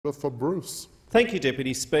For Bruce. Thank you,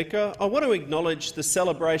 Deputy Speaker. I want to acknowledge the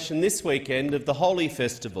celebration this weekend of the Holi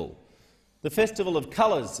festival, the Festival of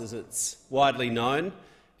Colours as it's widely known.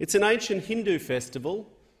 It's an ancient Hindu festival,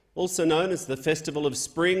 also known as the Festival of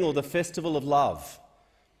Spring or the Festival of Love.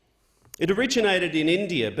 It originated in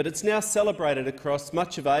India, but it's now celebrated across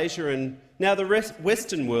much of Asia and now the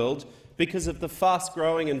Western world because of the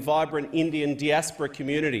fast-growing and vibrant Indian diaspora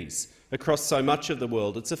communities across so much of the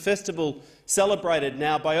world. It's a festival celebrated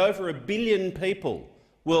now by over 1 billion people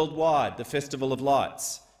worldwide, the Festival of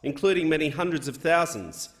Lights, including many hundreds of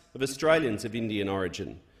thousands of Australians of Indian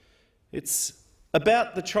origin. It's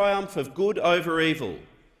about the triumph of good over evil.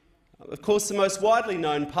 Of course, the most widely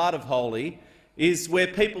known part of Holi is where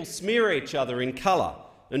people smear each other in colour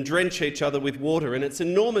and drench each other with water, and it's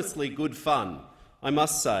enormously good fun, I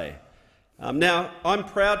must say. Now, I'm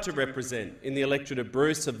proud to represent in the electorate of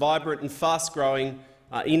Bruce a vibrant and fast-growing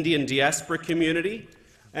Indian diaspora community,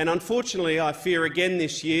 and unfortunately I fear again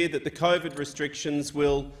this year that the COVID restrictions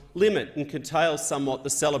will limit and curtail somewhat the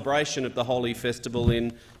celebration of the Holi festival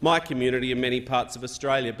in my community and many parts of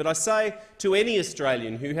Australia. But I say to any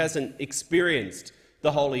Australian who hasn't experienced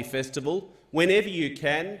the Holi festival, whenever you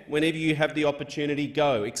can, whenever you have the opportunity,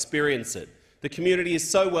 go, experience it. The community is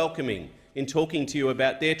so welcoming in talking to you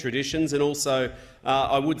about their traditions, and also,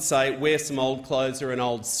 I would say, wear some old clothes or an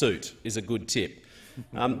old suit is a good tip.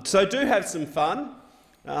 So do have some fun,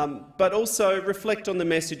 but also reflect on the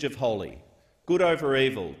message of Holi, good over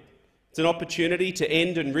evil. It's an opportunity to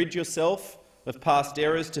end and rid yourself of past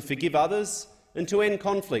errors, to forgive others and to end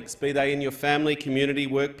conflicts, be they in your family, community,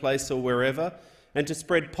 workplace or wherever, and to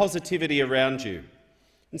spread positivity around you.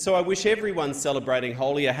 And so I wish everyone celebrating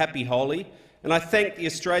Holi a happy Holi, and I thank the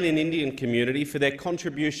Australian Indian community for their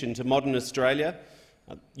contribution to modern Australia.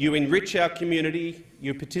 You enrich our community,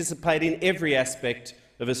 you participate in every aspect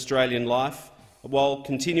of Australian life, while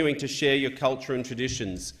continuing to share your culture and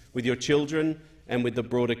traditions with your children and with the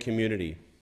broader community.